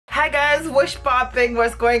Hi guys, what's popping?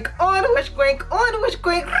 What's going on? What's going on? What's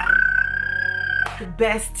going on? The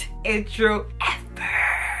best intro ever.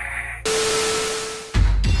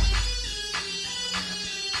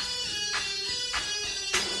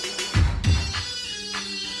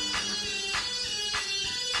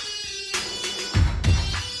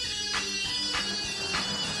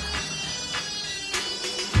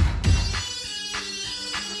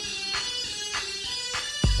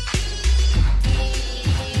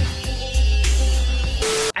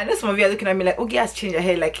 And this one, we are looking at me like, okay, has changed your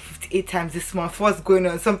hair like 58 times this month. What's going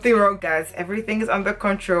on? Something wrong, guys. Everything is under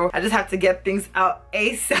control. I just have to get things out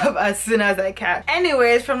ASAP as soon as I can.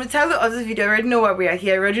 Anyways, from the title of this video, I already know why we are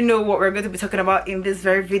here. I already know what we're going to be talking about in this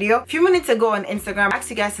very video. A few minutes ago on Instagram, I asked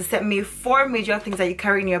you guys to send me 4 major things that you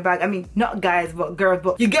carry in your bag. I mean, not guys, but girls,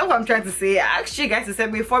 but you get what I'm trying to say. I asked you guys to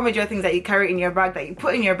send me 4 major things that you carry in your bag, that you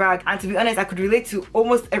put in your bag. And to be honest, I could relate to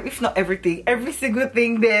almost, if not everything, every single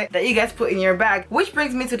thing there that you guys put in your bag. Which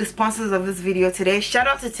brings me to the sponsors of this video today. Shout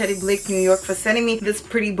out to Teddy Blake New York for sending me this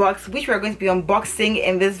pretty box, which we're going to be unboxing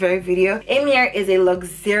in this very video. In here is a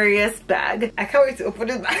luxurious bag. I can't wait to open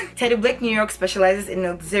this bag. Teddy Blake New York specializes in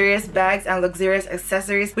luxurious bags and luxurious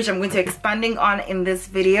accessories, which I'm going to be expanding on in this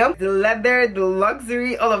video. The leather, the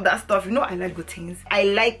luxury, all of that stuff. You know I like good things. I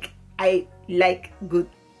like good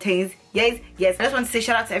things. Yes. I just want to say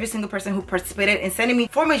shout out to every single person who participated in sending me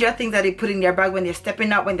 4 major things that they put in their bag when they're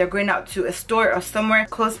stepping out, when they're going out to a store or somewhere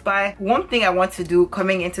close by. One thing I want to do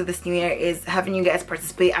coming into this new year is having you guys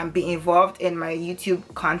participate and be involved in my YouTube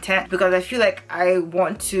content, because I feel like I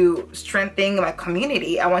want to strengthen my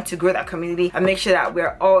community. I want to grow that community and make sure that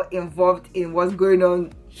we're all involved in what's going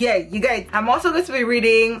on. Yeah, you guys, I'm also going to be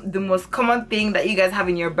reading the most common thing that you guys have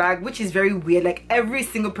in your bag, which is very weird. Like every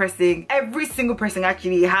single person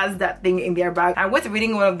actually has that thing in their bag. I'm going to be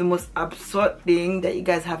reading one of the most absurd thing that you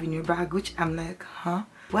guys have in your bag, which I'm like, huh?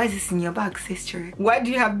 Why is this in your bag, sister? Why do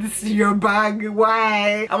you have this in your bag?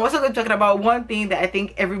 Why? I'm also going to talk about one thing that I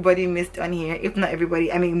think everybody missed on here. If not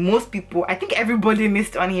everybody, I mean most people. I think everybody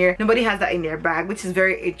missed on here. Nobody has that in their bag, which is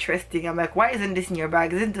very interesting. I'm like, why isn't this in your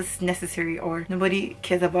bag? Isn't this necessary? Or nobody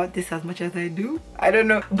cares about this as much as I do? I don't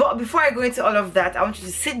know. But before I go into all of that, I want you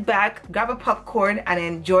to sit back, grab a popcorn, and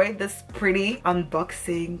enjoy this pretty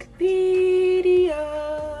unboxing video.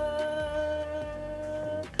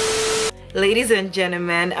 Ladies and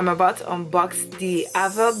gentlemen, I'm about to unbox the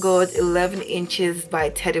Ava Gold 11 inches by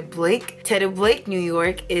Teddy Blake. Teddy Blake New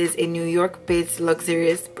York is a New York-based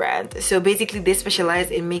luxurious brand. So basically they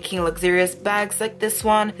specialize in making luxurious bags like this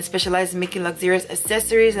one. They specialize in making luxurious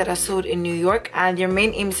accessories that are sold in New York, and their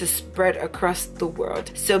main aim is to spread across the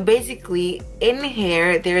world. So basically in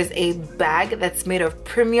here there's a bag that's made of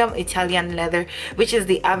premium Italian leather, which is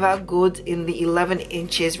the Ava Gold in the 11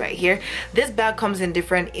 inches right here. This bag comes in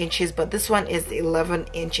different inches, but this one is the 11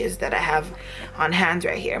 inches that I have on hand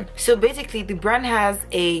right here. So basically the brand has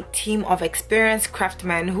a team of experienced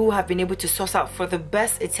craftsmen who have been able to source out for the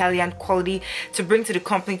best Italian quality to bring to the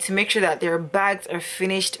company, to make sure that their bags are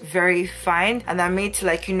finished very fine and are made to,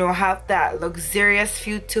 like, you know, have that luxurious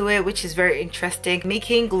feel to it, which is very interesting.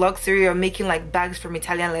 Making luxury or making like bags from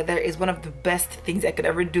Italian leather is one of the best things I could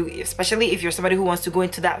ever do, especially if you're somebody who wants to go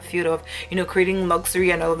into that field of, you know, creating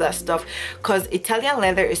luxury and all of that stuff, because Italian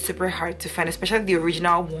leather is super hard to find, especially the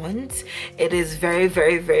original ones. It is very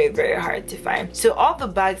hard to find. So all the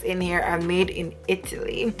bags in here are made in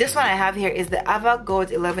Italy. This one I have here is the Ava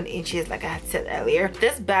Gold 11 inches, like I had said earlier.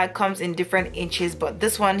 This bag comes in different inches, but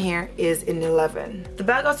this one here is in 11. The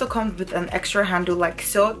bag also comes with an extra handle like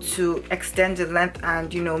so to extend the length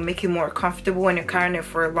and, you know, make it more comfortable when you're carrying it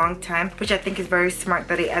for a long time, which I think is very smart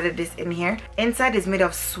that they added this in here. Inside is made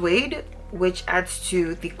of suede, which adds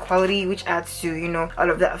to the quality, which adds to, you know, all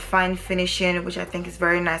of that fine finishing, which I think is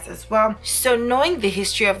very nice as well. So knowing the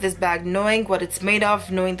history of this bag, knowing what it's made of,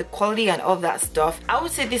 knowing the quality and all that stuff, I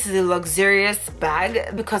would say this is a luxurious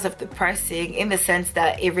bag because of the pricing, in the sense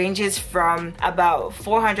that it ranges from about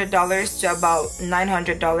 $400 to about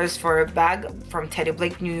 $900 for a bag from Teddy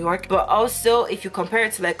Blake New York. But also if you compare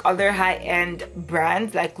it to like other high-end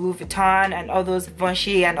brands like Louis Vuitton and all those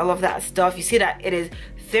Givenchy and all of that stuff, you see that it is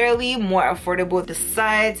fairly more affordable. The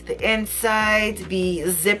sides, the inside, the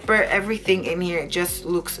zipper, everything in here just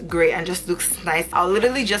looks great and just looks nice. I'll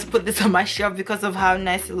literally just put this on my shelf because of how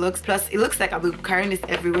nice it looks. Plus it looks like I'll be carrying this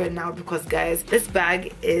everywhere now, because guys, this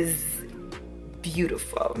bag is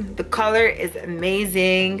beautiful. The color is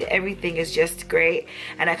amazing. Everything is just great,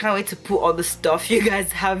 and I can't wait to put all the stuff you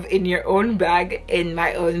guys have in your own bag in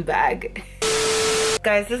my own bag.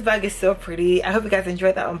 Guys, this bag is so pretty. I hope you guys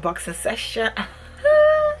enjoyed that unboxing session.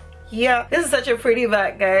 Yeah, this is such a pretty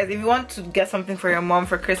bag, guys. If you want to get something for your mom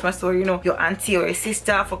for Christmas, or you know, your auntie or your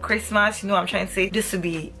sister for Christmas, you know what I'm trying to say, this would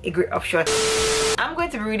be a great option. I'm going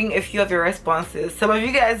to be reading a few of your responses. Some of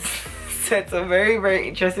you guys said some very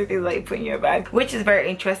interesting things that you put in your bag, which is very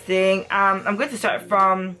interesting. I'm going to start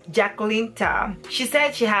from Jacqueline Ta. She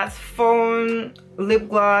said she has phone, lip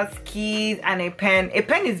gloss, keys, and a pen. A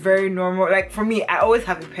pen is very normal. Like for me, I always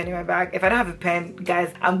have a pen in my bag. If I don't have a pen,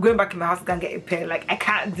 guys, I'm going back in my house to go and get a pen. Like I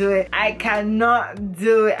can't do it. I cannot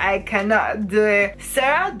do it. I cannot do it.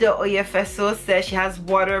 Sarah de Oyefeso says she has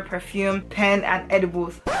water, perfume, pen, and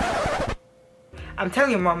edibles. I'm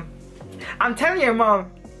telling your mom. I'm telling your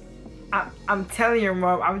mom. I'm telling your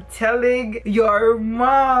mom. I'm telling your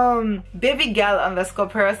mom. Baby gal underscore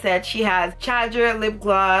Pearl said she has charger, lip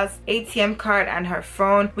gloss, ATM card, and her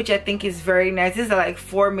phone, which I think is very nice. These are like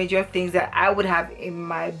 4 major things that I would have in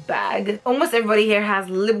my bag. Almost everybody here has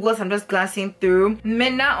lip gloss. I'm just glancing through.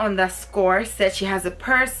 Minna underscore said she has a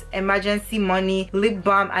purse, emergency money, lip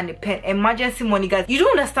balm, and a pen. Emergency money, guys. You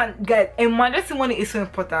don't understand, guys. Emergency money is so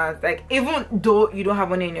important. Like even though you don't have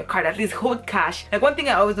money in your card, at least hold cash. Like one thing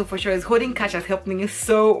I always do for sure is holding cash has helped me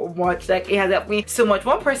so much. Like it has helped me so much.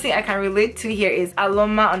 One person I can relate to here is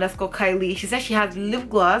Aloma underscore Kylie. She says she has lip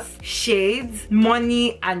gloss, shades,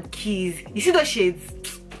 money, and keys. You see those shades?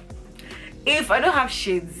 If I don't have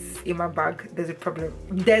shades in my bag, there's a problem.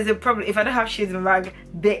 There's a problem. If I don't have shades in my bag,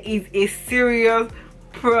 there is a serious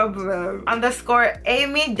problem. Underscore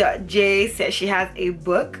Amy.J says she has a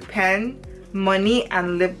book, pen, money,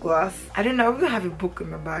 and lip gloss. I don't know, I wouldn't have a book in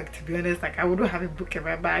my bag, to be honest. Like I wouldn't have a book in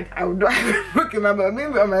my bag. I would not have a book in my bag.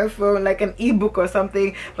 Maybe on my phone, like an ebook or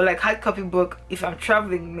something, but like hard copy book if I'm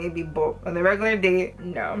traveling, maybe, but on a regular day,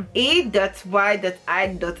 no. E.Y.I.M.O.F.E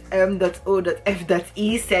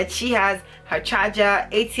said she has her charger,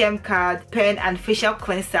 ATM card, pen, and facial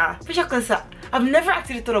cleanser. Facial cleanser, I've never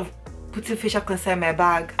actually thought of putting facial cleanser in my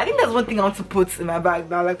bag. I think that's one thing I want to put in my bag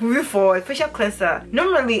now. Like moving forward, facial cleanser.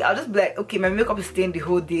 Normally I'll just be like, okay, my makeup is staying the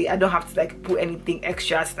whole day. I don't have to like put anything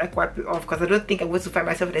extra to like wipe it off, because I don't think I'm going to find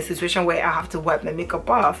myself in a situation where I have to wipe my makeup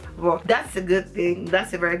off. Well, that's a good thing.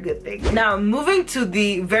 That's a very good thing. Now moving to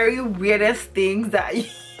the very weirdest things that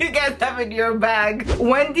you guys have in your bag.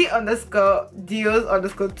 Wendy underscore Dios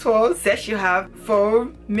underscore 12 says you have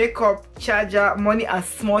phone, makeup, charger, money, and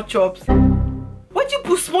small chops. Why do you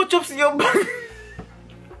put small chops in your bag?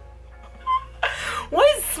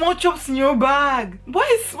 Why is small chops in your bag? Why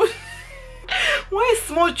is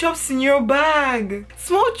small chops in your bag?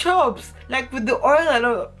 Small chops, like with the oil.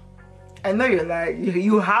 I know you're lying.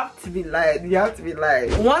 You have to be lying. You have to be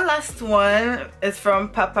lying. One last one is from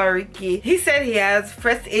Papa Ricky. He said he has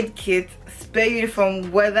first aid kit, spare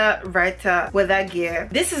uniform, weather writer, weather gear.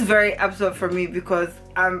 This is very absurd for me because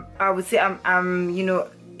I would say I'm you know,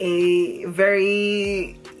 a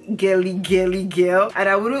very girly girl, and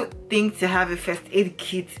I wouldn't think to have a first aid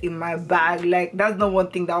kit in my bag. Like that's not one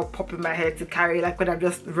thing that will pop in my head to carry like when I'm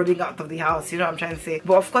just running out of the house, you know what I'm trying to say.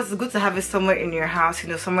 But of course it's good to have it somewhere in your house, you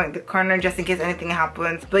know, somewhere in the corner just in case anything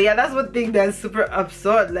happens. But yeah, that's one thing that's super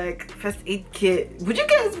absurd. Like first aid kit, would you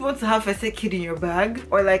guys want to have first aid kit in your bag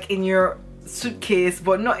or like in your suitcase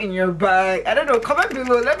but not in your bag? I don't know, comment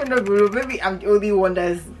below, let me know below. Maybe I'm the only one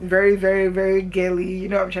that's very girly, you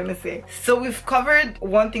know what I'm trying to say. So we've covered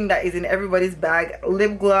one thing that is in everybody's bag,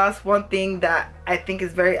 lip gloss, one thing that I think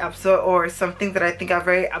is very absurd, or some things that I think are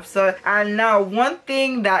very absurd, and now one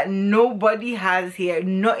thing that nobody has here,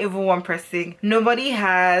 not even one person, nobody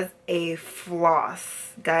has a floss.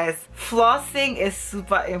 Guys, flossing is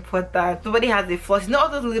super important. Nobody has a floss.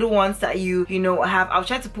 Not those little ones that you know have. I'll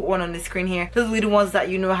try to put one on the screen here. Those little ones that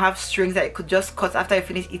you know have strings that you could just cut after you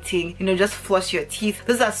finish eating, you know, just floss your teeth.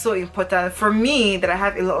 Those are so important for me, that I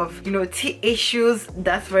have a lot of, you know, teeth issues.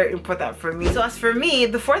 That's very important for me. So as for me,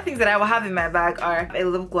 the 4 things that I will have in my bag are a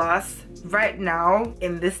lip gloss. Right now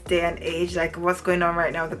in this day and age, like what's going on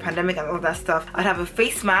right now, the pandemic and all that stuff, I'd have a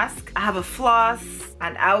face mask, I have a floss,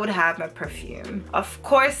 and I would have my perfume. Of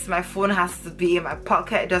course my phone has to be in my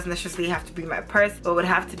pocket. It doesn't necessarily have to be in my purse, but it would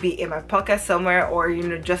have to be in my pocket somewhere, or you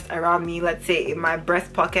know, just around me, let's say in my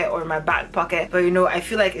breast pocket or my back pocket. But you know, I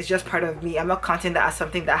feel like it's just part of me. I'm not counting that as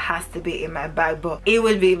something that has to be in my bag, but it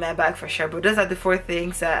would be in my bag for sure. But those are the 4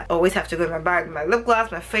 things that always have to go in my bag: my lip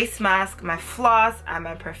gloss, my face mask, my floss, and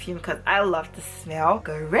my perfume, because I love to smell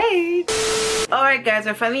great. Alright guys,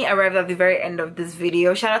 we're finally arrived at the very end of this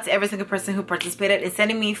video. Shout out to every single person who participated in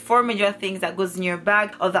sending me 4 major things that goes in your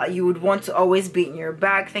bag, or that you would want to always be in your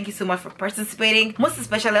bag. Thank you so much for participating. Most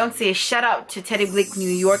especially I want to say a shout out to Teddy Blake New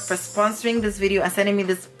York for sponsoring this video and sending me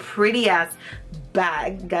this pretty ass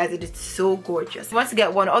bag, guys. It is so gorgeous. If you want to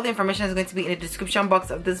get one, all the information is going to be in the description box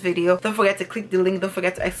of this video. Don't forget to click the link. Don't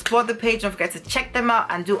forget to explore the page. Don't forget to check them out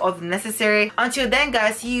and do all the necessary. Until then,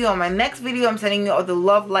 guys, see you on my next video. I'm sending you all the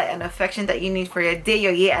love, light, and affection that you need for your day,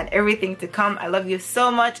 your year, and everything to come. I love you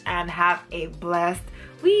so much and have a blessed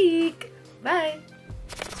week. Bye.